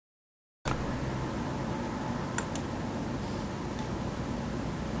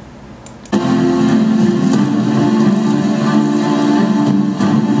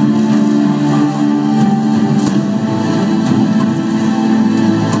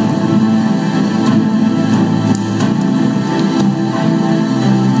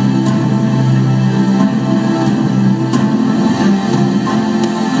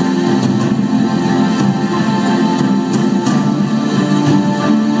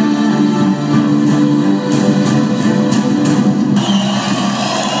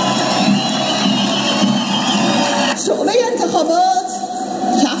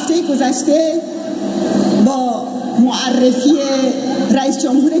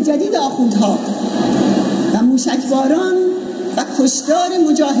جدید آخوندها و موشکباران و کشتار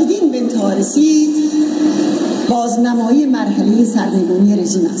مجاهدین به انتها رسید، بازنمایی مرحله سرنگونی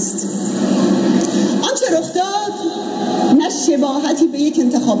رژیم است. آنچه رخ داد نه شباهتی به یک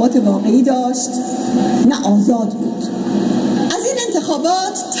انتخابات واقعی داشت، نه آزاد بود. از این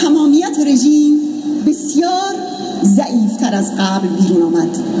انتخابات تمامیت رژیم بسیار ضعیفتر از قبل بیرون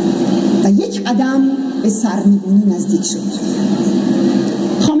آمد و یک قدم به سرنگونی نزدیک شد.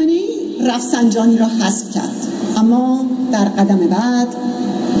 خامنه‌ای رفسنجانی را حذف کرد، اما در قدم بعد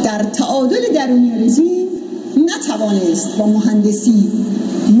در تعادل درونی رژیم نتوانست با مهندسی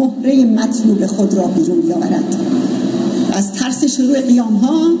مهره مطلوب خود را بیرون بیاورد. از ترس شروع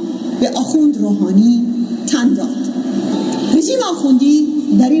قیام‌ها به آخوند روحانی تن داد. رژیم آخوندی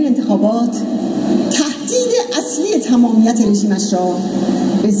در این انتخابات تهدید اصلی تمامیت رژیمش را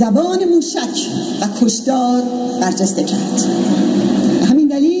به زبان موشک و کشتار برجسته کرد. به همین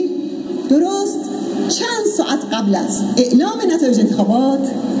دلیل درست چند ساعت قبل از اعلام نتایج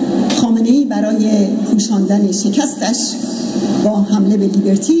انتخابات، خامنه‌ای برای پوشاندن شکستش با حمله به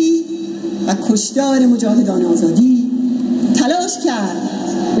لیبرتی و کشتار مجاهدان آزادی تلاش کرد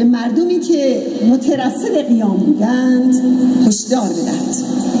به مردمی که مترصد قیام بودند هشدار بدهد.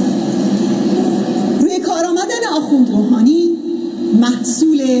 روی کار آمدن آخوند روحانی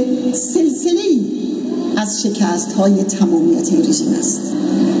محصول سلسله‌ای از شکست‌های تمامیت رژیم است.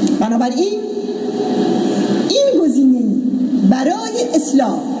 بنابراین این گزینه برای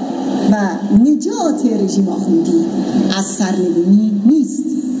اصلاح و نجات رژیم آخوندی از سرنگونی نیست،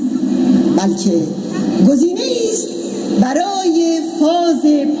 بلکه گزینه است برای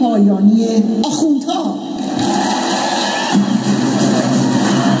فاز پایانی آخوندها.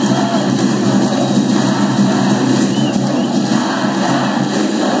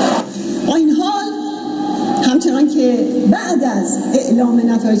 با این حال همچنان که بعد از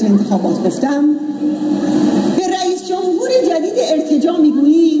اعلام نتایج انتخابات گفتم، به رئیس جمهور جدید التجا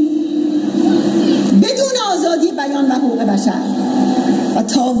میگوییم بدون آزادی بیان و حقوق بشر و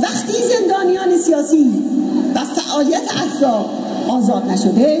تا وقتی زندانیان سیاسی و فعالیت احزاب آزاد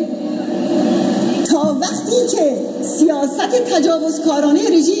نشده، تا وقتی که سیاست تجاوزکارانه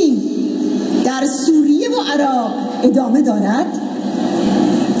رژیم در سوریه و عراق ادامه دارد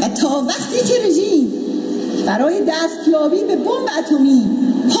و تا وقتی که رژیم برای دستیابی به بمب اتمی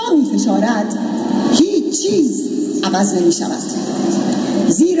پا می فشارد، هیچ چیز عوض نمی شود.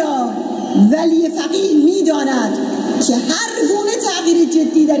 زیرا ولی فقیه می داند که هر گونه تغییر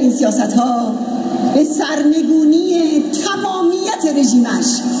جدی در این سیاست ها به سرنگونی تمامیت رژیمش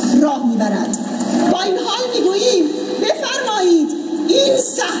راه می برد. با این حال می گوییم بفرمایید این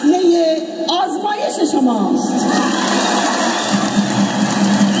صحنه آزمایش شماست.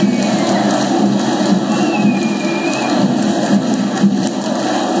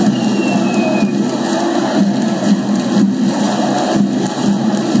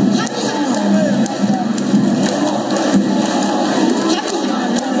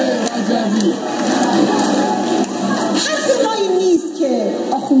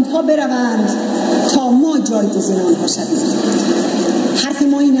 بروند تا ما جایگزین آنها شویم. حرف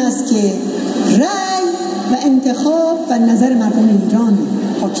ما این است که رأی و انتخاب و نظر مردم ایران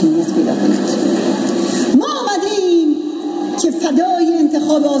حاکمیت پیدا کند. ما آمدیم که فدای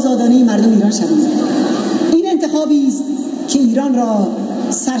انتخاب آزادانه مردم ایران شویم. این انتخابی است که ایران را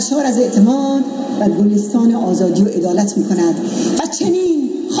سرشار از اعتماد و گلستان آزادی و عدالت می کند و چنین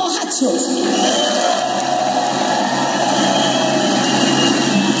خواهد شد.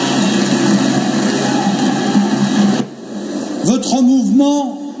 Votre mouvement,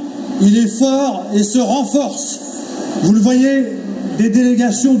 il est fort et se renforce. Vous le voyez, des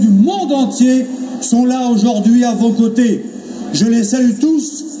délégations du monde entier sont là aujourd'hui à vos côtés. Je les salue tous,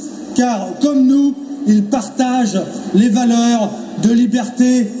 car comme nous, ils partagent les valeurs de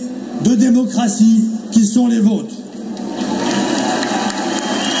liberté, de démocratie qui sont les vôtres.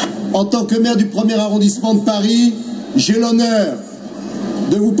 En tant que maire du 1er arrondissement de Paris, j'ai l'honneur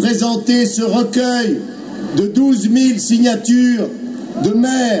de vous présenter ce recueil de 12 000 signatures de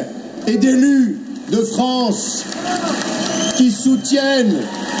maires et d'élus de France qui soutiennent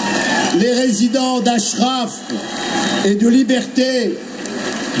les résidents d'Ashraf et de Liberté,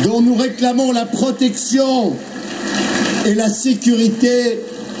 dont nous réclamons la protection et la sécurité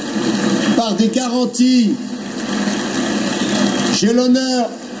par des garanties. J'ai l'honneur,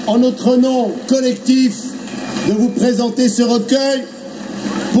 en notre nom collectif, de vous présenter ce recueil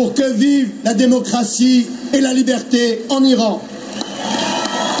pour que vive la démocratie et la liberté en Iran.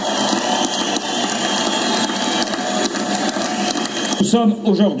 Nous sommes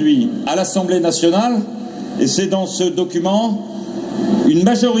aujourd'hui à l'Assemblée nationale et c'est dans ce document Une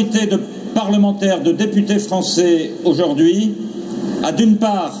majorité de parlementaires, de députés français aujourd'hui a d'une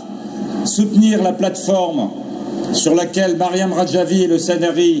part soutenir la plateforme sur laquelle Mariam Rajavi et le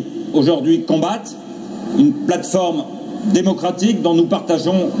CNRI aujourd'hui combattent, une plateforme démocratique dont nous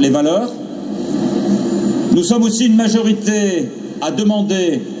partageons les valeurs. Nous sommes aussi une majorité à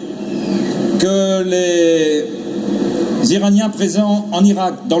demander que les Iraniens présents en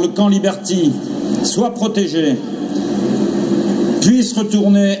Irak, dans le camp Liberty, soient protégés, puissent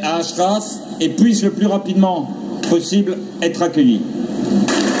retourner à Ashraf et puissent le plus rapidement possible être accueillis.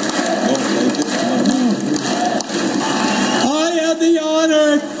 I have the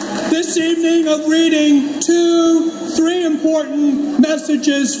honor this evening of reading three important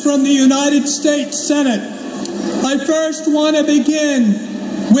messages from the United States Senate. I first want to begin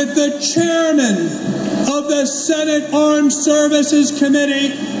with the chairman of the Senate Armed Services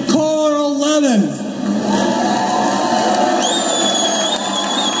Committee, Carl Levin.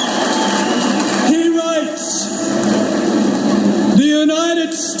 He writes, "The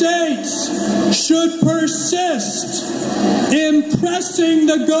United States should persist in pressing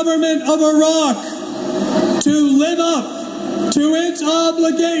the government of Iraq to live up to its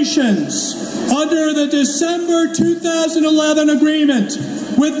obligations under the December 2011 agreement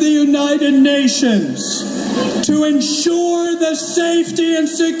with the United Nations to ensure the safety and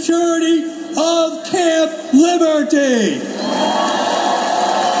security of Camp Liberty."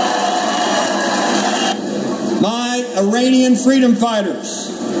 My Iranian freedom fighters,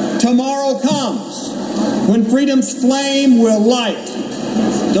 tomorrow comes when freedom's flame will light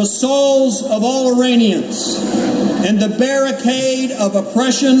the souls of all Iranians, and the barricade of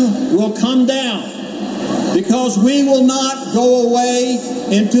oppression will come down, because we will not go away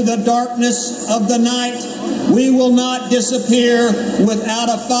into the darkness of the night. We will not disappear without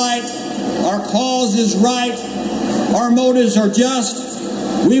a fight. Our cause is right. Our motives are just.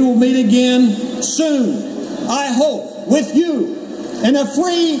 We will meet again soon, I hope, with you in a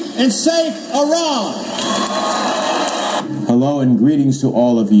free and safe Iran. Hello and greetings to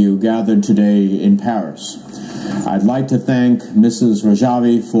all of you gathered today in Paris. I'd like to thank Mrs.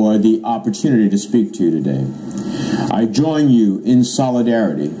 Rajavi for the opportunity to speak to you today. I join you in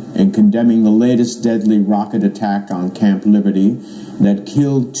solidarity in condemning the latest deadly rocket attack on Camp Liberty that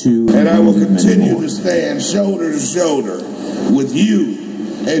killed two and I will continue to stand shoulder to shoulder with you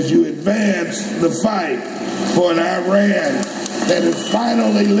as you advance the fight for an Iran that is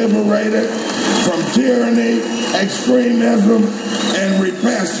finally liberated from tyranny, extremism, and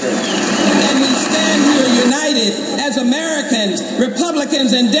repression. And we stand here united as Americans,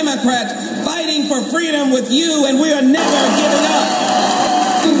 Republicans, and Democrats fighting for freedom with you, and we are never giving up.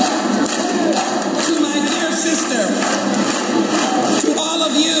 To my dear sister, to all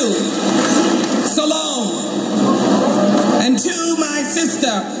of you, Salome, and to my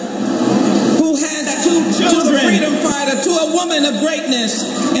sister, who has two children, to a freedom fighter, to a woman of greatness,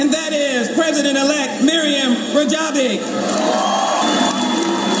 and that is President-elect Mariam Rajavi.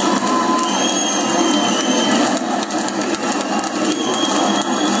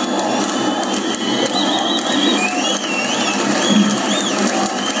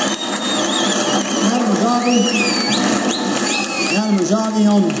 Madam Rajavi,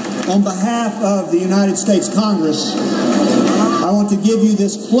 on behalf of the United States Congress, I want to give you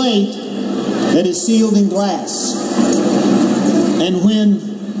this plate that is sealed in glass. And when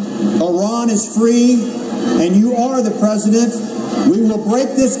Iran is free and you are the president, we will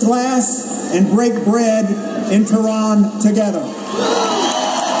break this glass and break bread in Tehran together.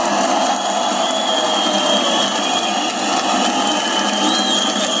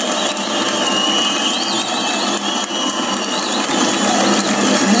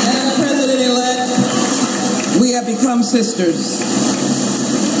 Become sisters.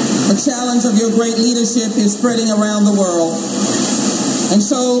 The challenge of your great leadership is spreading around the world. And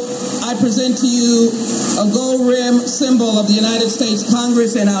so I present to you a gold rim symbol of the United States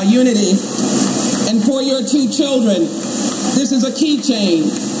Congress and our unity. And for your two children, this is a keychain.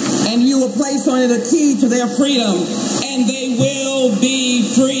 And you will place on it a key to their freedom. And they will be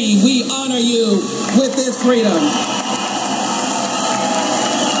free. We honor you with this freedom.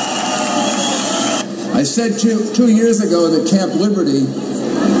 I said two years ago that Camp Liberty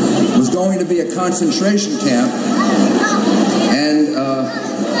was going to be a concentration camp and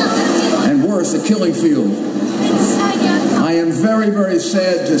worse, a killing field. I am very, very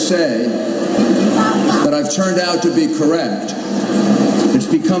sad to say that I've turned out to be correct. It's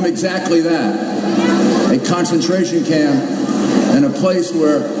become exactly that, a concentration camp and a place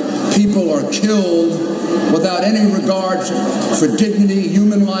where people are killed without any regard for dignity,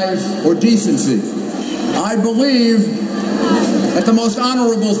 human life, or decency. I believe that the most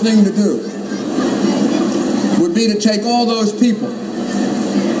honorable thing to do would be to take all those people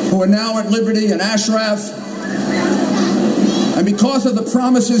who are now at liberty in Ashraf, and because of the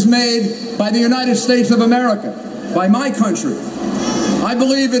promises made by the United States of America, by my country, I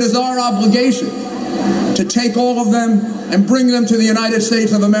believe it is our obligation to take all of them and bring them to the United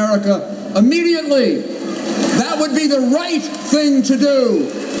States of America immediately. That would be the right thing to do.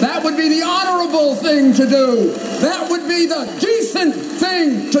 That would be the honorable thing to do. That would be the decent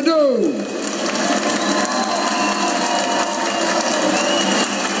thing to do.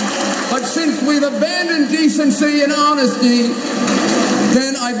 But since we've abandoned decency and honesty,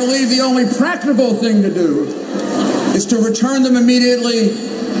 then I believe the only practical thing to do is to return them immediately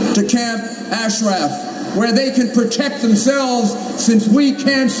to Camp Ashraf, where they can protect themselves. Since we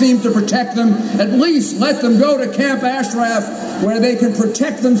can't seem to protect them, at least let them go to Camp Ashraf, where they can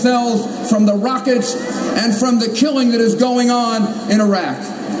protect themselves from the rockets and from the killing that is going on in Iraq.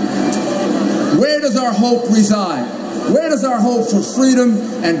 Where does our hope reside? Where does our hope for freedom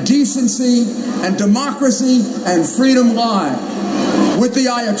and decency and democracy and freedom lie? With the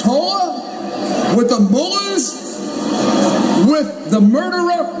Ayatollah? With the mullahs? With the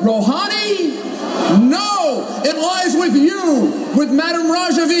murderer Rouhani? No! It lies with you, with Madame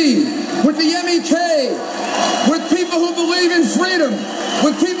Rajavi, with the MEK, with people who believe in freedom,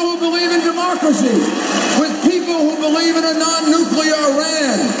 with people who believe in democracy, with people who believe in a non-nuclear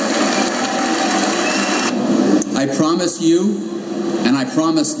Iran. I promise you, and I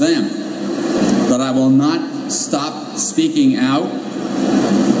promise them, that I will not stop speaking out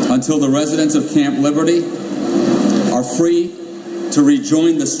until the residents of Camp Liberty are free to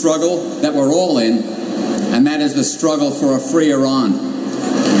rejoin the struggle that we're all in, and that is the struggle for a free Iran.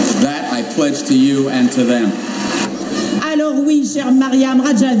 That I pledge to you and to them. Alors oui, chère Mariam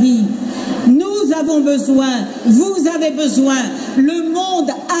Rajavi, nous avons besoin, vous avez besoin, le monde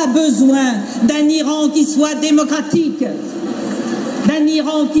a besoin d'un Iran qui soit démocratique, d'un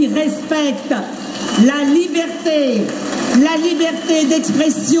Iran qui respecte la liberté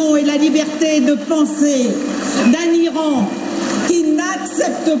d'expression et la liberté de penser, d'un Iran qui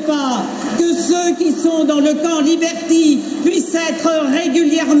n'accepte pas que ceux qui sont dans le camp Liberty puissent être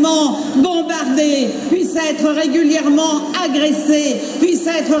régulièrement bombardés, puissent être régulièrement agressés, puissent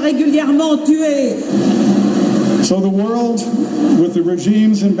être régulièrement tués. So the world, with the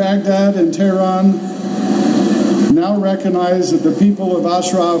regimes in Baghdad and Tehran, now recognize that the people of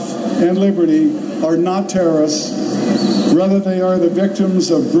Ashraf and Liberty are not terrorists. Rather, they are the victims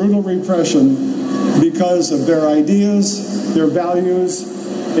of brutal repression because of their ideas, their values,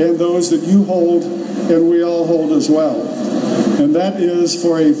 and those that you hold and we all hold as well. And that is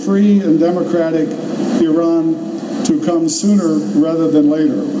for a free and democratic Iran to come sooner rather than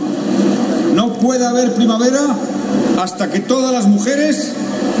later. No puede haber primavera hasta que todas las mujeres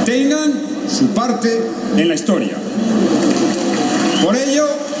tengan su parte en la historia. Por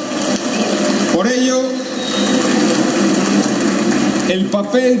ello, el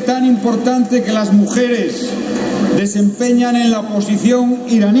papel tan importante que las mujeres desempeñan en la oposición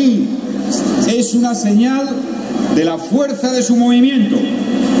iraní es una señal de la fuerza de su movimiento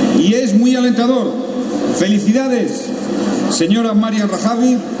y es muy alentador. Felicidades, señora Mariam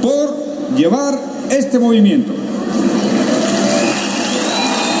Rajavi, por llevar este movimiento.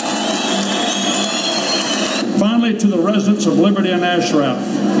 Finally, to the residents of Liberty and Ashraf,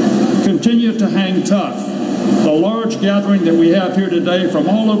 continue to hang tough. The large gathering that we have here today from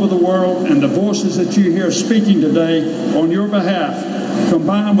all over the world and the voices that you hear speaking today on your behalf,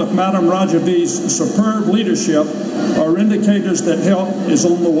 combined with Madam Rajavi's superb leadership, are indicators that help is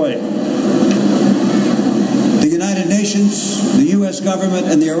on the way. The United Nations, the U.S. government,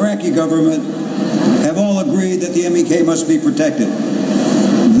 and the Iraqi government have all agreed that the MEK must be protected.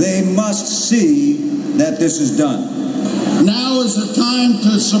 They must see that this is done. Now is the time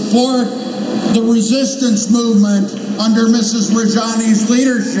to support the resistance movement under Mrs. Rajani's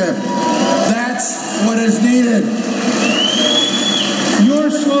leadership. That's what is needed. Your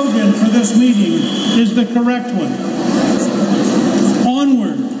slogan for this meeting is the correct one.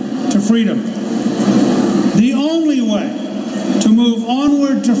 Onward to freedom. The only way to move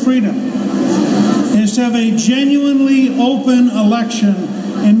onward to freedom is to have a genuinely open election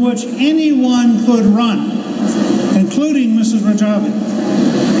in which anyone could run, including Mrs. Rajavi.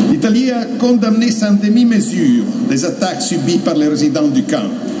 L'Italie a condamné sans demi-mesure les attaques subies par les résidents du camp.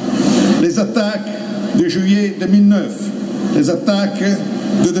 Les attaques de juillet 2009, les attaques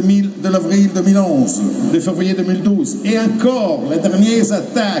de l'avril 2011, de février 2012, et encore les dernières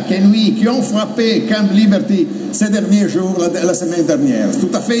attaques inouïes qui ont frappé Camp Liberty ces derniers jours, la semaine dernière. C'est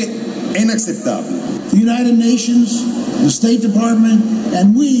tout à fait inacceptable. the United Nations, the State Department,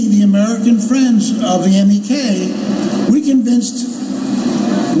 and we, the American friends of the MEK, we convinced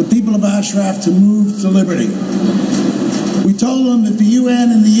the people of Ashraf to move to liberty. We told them that the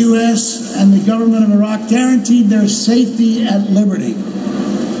UN and the US and the government of Iraq guaranteed their safety at liberty.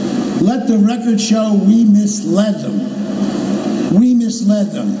 Let the record show we misled them. We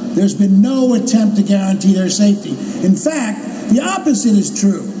misled them. There's been no attempt to guarantee their safety. In fact, the opposite is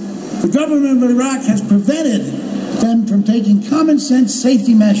true. The government of Iraq has prevented them from taking common sense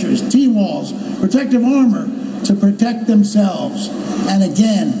safety measures, T-walls, protective armor, to protect themselves. And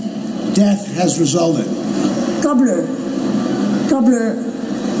again, death has resulted. Kabler,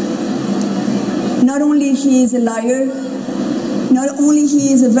 not only he is a liar, not only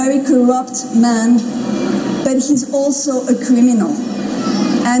he is a very corrupt man, but he's also a criminal.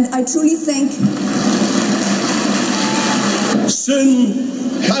 And I truly think soon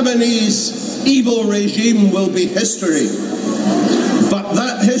Khamenei's evil regime will be history. But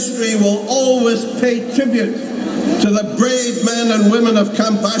that history will always pay tribute to the brave men and women of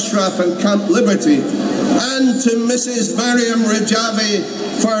Camp Ashraf and Camp Liberty, and to Mrs. Mariam Rajavi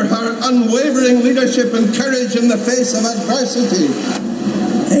for her unwavering leadership and courage in the face of adversity.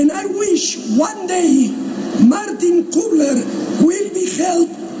 And I wish one day Martin Kubler will be held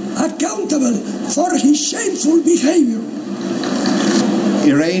accountable for his shameful behavior.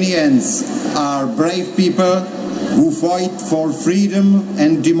 Iranians are brave people who fight for freedom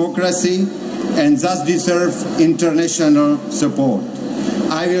and democracy and thus deserve international support.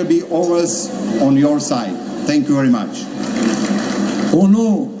 I will be always on your side. Thank you very much. Au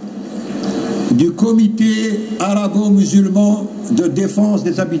nom du comité arabo-musulman de défense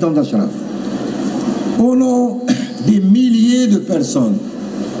des habitants d'Ashraf, au nom des milliers de personnes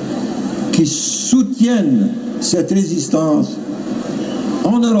qui soutiennent cette résistance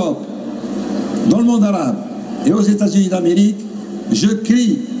en Europe, dans le monde arabe et aux États-Unis d'Amérique, je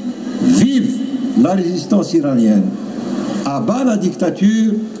crie vive la résistance iranienne, à bas la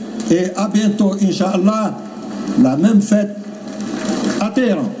dictature et à bientôt, Inch'Allah, la même fête à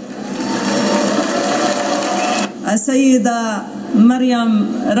Téhéran. السيدة مريم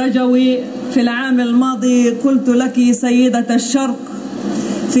رجوي في العام الماضي قلت لك سيدة الشرق،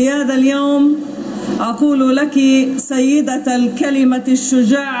 في هذا اليوم أقول لك سيدة الكلمة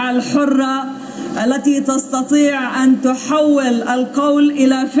الشجاعة الحرة التي تستطيع أن تحول القول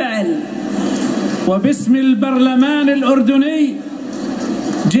إلى فعل. وباسم البرلمان الأردني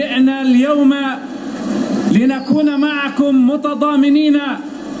جئنا اليوم لنكون معكم متضامنين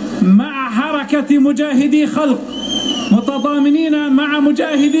مع حركة مجاهدي خلق، متضامنين مع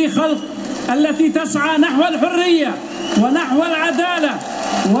مجاهدي خلق التي تسعى نحو الحرية ونحو العدالة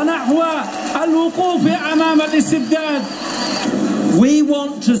ونحو الوقوف أمام الاستبداد. We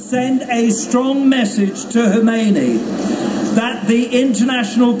want to send a strong message to Khomeini that the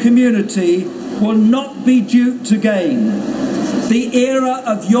international community will not be duped again. The era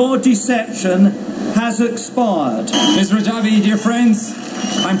of your deception has expired. Ms. Rajavi, dear friends,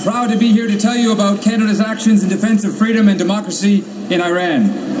 I'm proud to be here to tell you about Canada's actions in defense of freedom and democracy in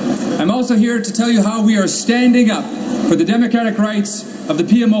Iran. I'm also here to tell you how we are standing up for the democratic rights of the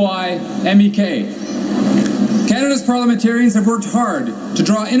PMOI MEK. Canada's parliamentarians have worked hard to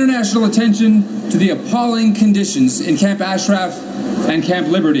draw international attention to the appalling conditions in Camp Ashraf and Camp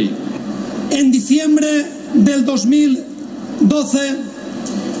Liberty. En diciembre del 2012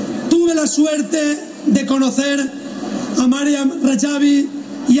 tuve la suerte de conocer a Mariam Rajavi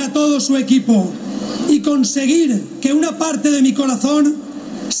y a todo su equipo y conseguir que una parte de mi corazón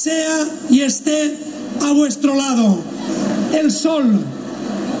sea y esté a vuestro lado. El sol,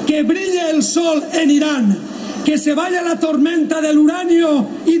 que brille el sol en Irán, que se vaya la tormenta del uranio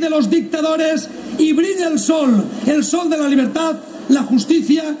y de los dictadores y brille el sol de la libertad, la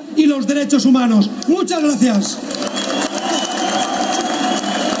justicia y los derechos humanos. Muchas gracias.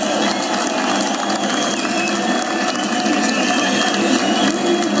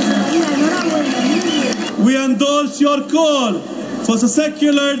 We endorse your call for a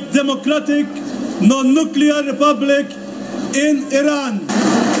secular, democratic, non-nuclear republic in Iran.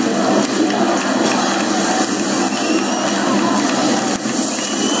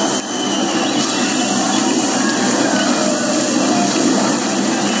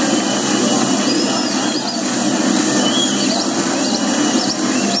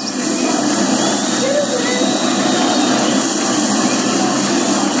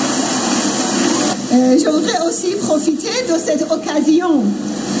 Je voudrais aussi profiter de cette occasion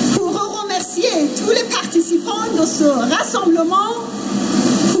pour remercier tous les participants de ce rassemblement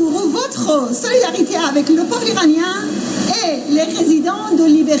pour votre solidarité avec le peuple iranien et les résidents de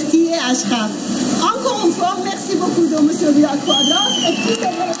Liberty et Ashraf. Encore une fois, merci beaucoup de M. Vidal Quadras et toutes les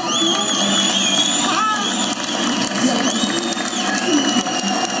délégations.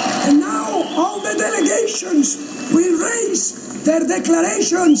 And now all the delegations will raise their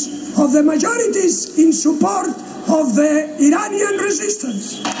declarations of the majorities in support of the Iranian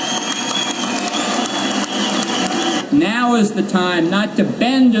resistance. Now is the time not to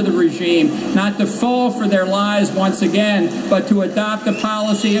bend to the regime, not to fall for their lies once again, but to adopt a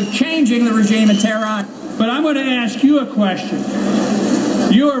policy of changing the regime in Tehran. But I'm going to ask you a question.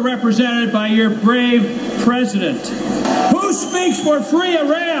 You are represented by your brave president. Who speaks for free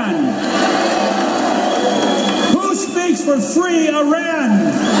Iran? Who speaks for free Iran?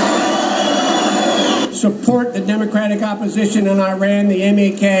 Support the democratic opposition in Iran, the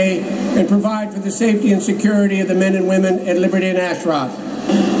MEK, and provide for the safety and security of the men and women at Liberty and Ashraf.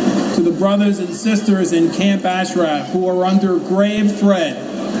 To the brothers and sisters in Camp Ashraf who are under grave threat,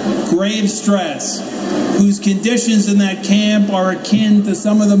 grave stress, whose conditions in that camp are akin to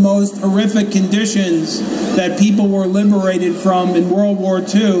some of the most horrific conditions that people were liberated from in World War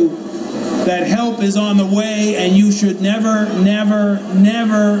II, that help is on the way, and you should never, never,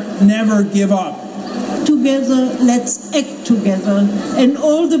 never, never give up. Together, let's act together, and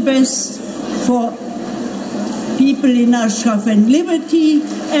all the best for people in Ashraf and Liberty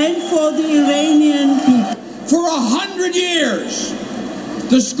and for the Iranian people. For 100 years,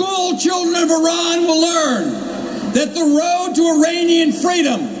 the school children of Iran will learn that the road to Iranian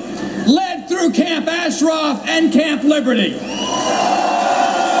freedom led through Camp Ashraf and Camp Liberty.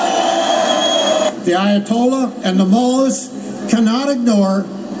 The Ayatollah and the mullahs cannot ignore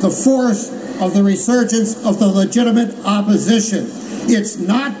the force of the resurgence of the legitimate opposition. It's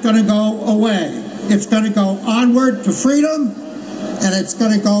not going to go away. It's going to go onward to freedom, and it's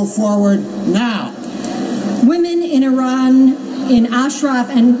going to go forward now. Women in Iran, in Ashraf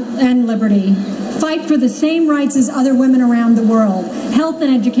and Liberty, fight for the same rights as other women around the world. Health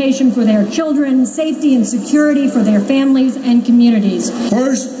and education for their children, safety and security for their families and communities.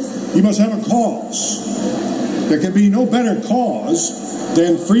 First, you must have a cause. There can be no better cause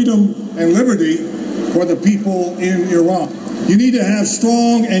than freedom and liberty for the people in Iran. You need to have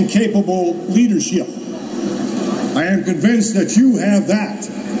strong and capable leadership. I am convinced that you have that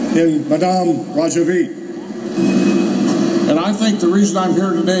in Madame Rajavi. And I think the reason I'm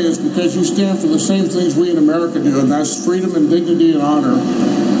here today is because you stand for the same things we in America do, and that's freedom and dignity and honor.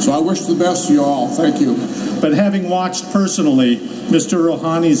 So I wish the best to you all. Thank you. But having watched personally Mr.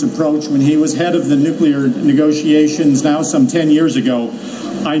 Rouhani's approach when he was head of the nuclear negotiations now some 10 years ago,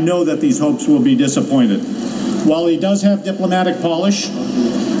 I know that these hopes will be disappointed. While he does have diplomatic polish,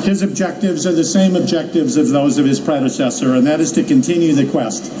 his objectives are the same objectives as those of his predecessor, and that is to continue the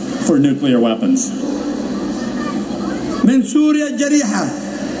quest for nuclear weapons. من سوريا الجريحة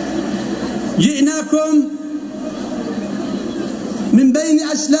جئناكم من بين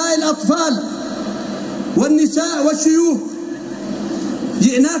أشلاء الأطفال والنساء والشيوخ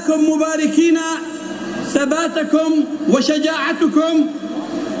جئناكم مباركين ثباتكم وشجاعتكم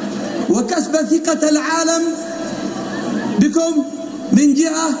وكسب ثقة العالم بكم من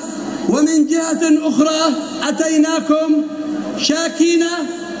جهة، ومن جهة أخرى أتيناكم شاكين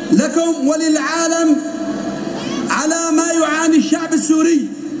لكم وللعالم على ما يعاني الشعب السوري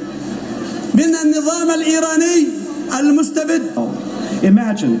من النظام الإيراني المستبد.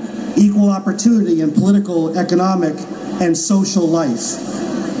 Imagine equal opportunity in political, economic, and social life.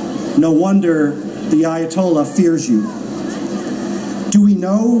 No wonder the Ayatollah fears you. Do we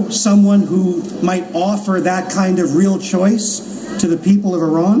know someone who might offer that kind of real choice to the people of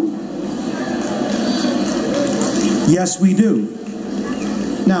Iran? Yes, we do.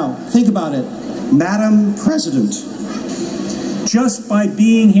 Now, think about it. Madam President, just by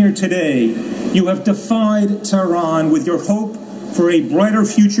being here today, you have defied Tehran with your hope for a brighter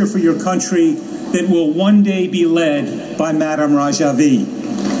future for your country that will one day be led by Madam Rajavi.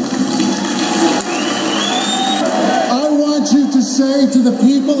 I want you to say to the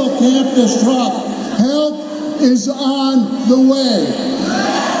people of Camp Ashraf, help is on the way.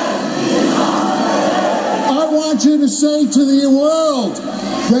 I want you to say to the world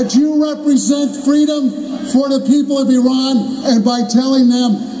that you represent freedom for the people of Iran, and by telling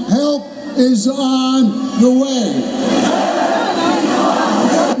them help is on the way.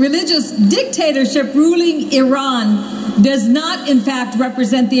 Religious dictatorship ruling Iran does not, in fact,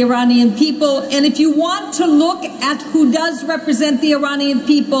 represent the Iranian people. And if you want to look at who does represent the Iranian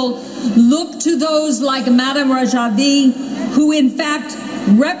people, look to those like Madam Rajavi, who, in fact,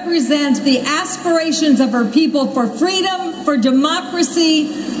 represent the aspirations of her people for freedom, for democracy,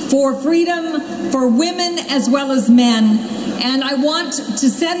 for freedom for women as well as men. And I want to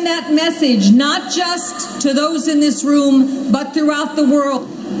send that message not just to those in this room, but throughout the world.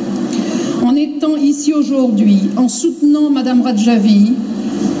 En étant ici aujourd'hui, en soutenant Madame Rajavi,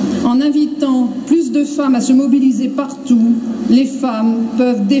 en invitant plus de femmes à se mobiliser partout, les femmes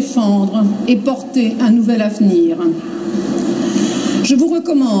peuvent défendre et porter un nouvel avenir. Je vous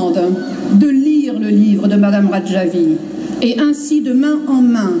recommande de lire le livre de Madame Rajavi et ainsi de main en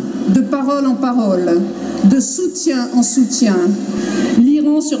main, de parole en parole, de soutien en soutien,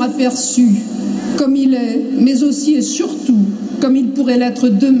 l'Iran sera perçu comme il est, mais aussi et surtout comme il pourrait l'être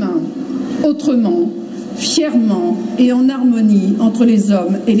demain, autrement, fièrement et en harmonie entre les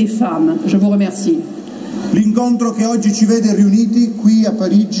hommes et les femmes. Je vous remercie. L'incontro che oggi ci vede riuniti qui a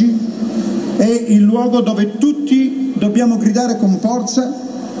Parigi è il luogo dove tutti dobbiamo gridare con forza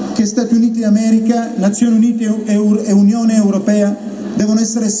che Stati Uniti d'America, Nazioni Unite e Unione Europea devono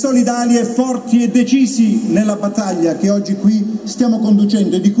essere solidali e forti e decisi nella battaglia che oggi qui stiamo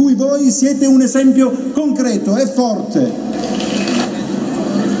conducendo e di cui voi siete un esempio concreto e forte.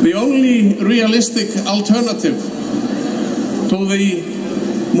 The only realistic alternative to the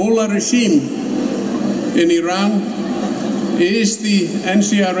mullah regime in Iran is the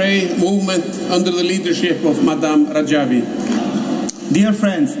NCRA movement under the leadership of Madame Rajavi. Dear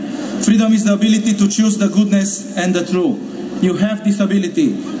friends, freedom is the ability to choose the goodness and the truth. You have this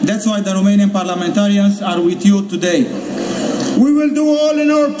ability. That's why the Romanian parliamentarians are with you today. We will do all in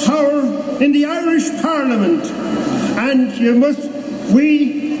our power in the Irish Parliament, and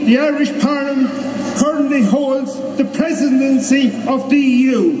the Irish Parliament currently holds the presidency of the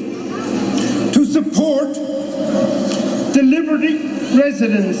EU to support the Liberty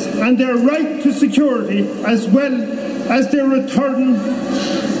residents and their right to security, as well as their return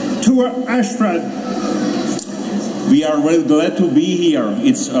to Ashraf. We are very glad to be here.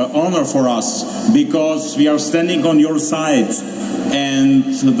 It's an honor for us because we are standing on your side, and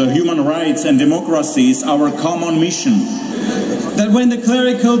the human rights and democracy is our common mission. That when the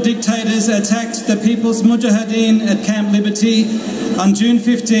clerical dictators attacked the People's Mujahideen at Camp Liberty on June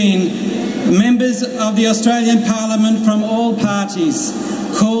 15, members of the Australian Parliament from all parties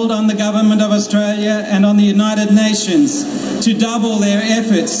called on the Government of Australia and on the United Nations to double their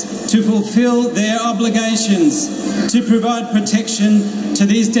efforts to fulfil their obligations to provide protection to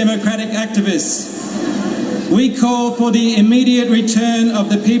these democratic activists. We call for the immediate return of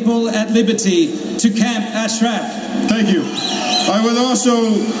the people at liberty to Camp Ashraf. Thank you.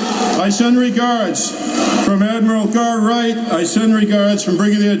 I send regards from Admiral Gar-Wright. I send regards from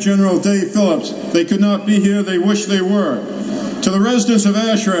Brigadier General Dave Phillips. They could not be here. They wish they were. To the residents of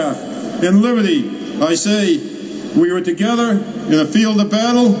Ashraf and Liberty, I say, we were together in a field of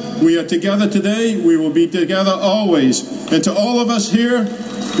battle. We are together today. We will be together always. And to all of us here,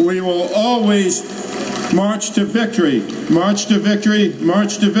 we will always march to victory. March to victory.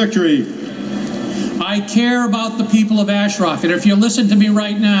 March to victory. I care about the people of Ashraf, and if you listen to me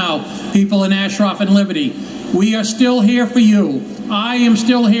right now, people in Ashraf and Liberty, we are still here for you. I am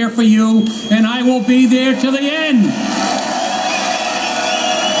still here for you, and I will be there to the end.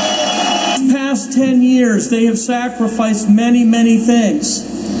 These past 10 years, they have sacrificed many, many things.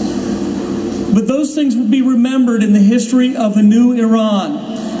 But those things will be remembered in the history of a new Iran.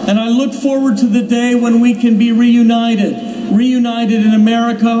 And I look forward to the day when we can be reunited. Reunited in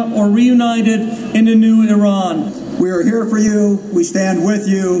America or reunited in a new Iran. We are here for you. We stand with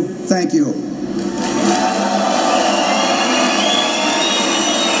you. Thank you.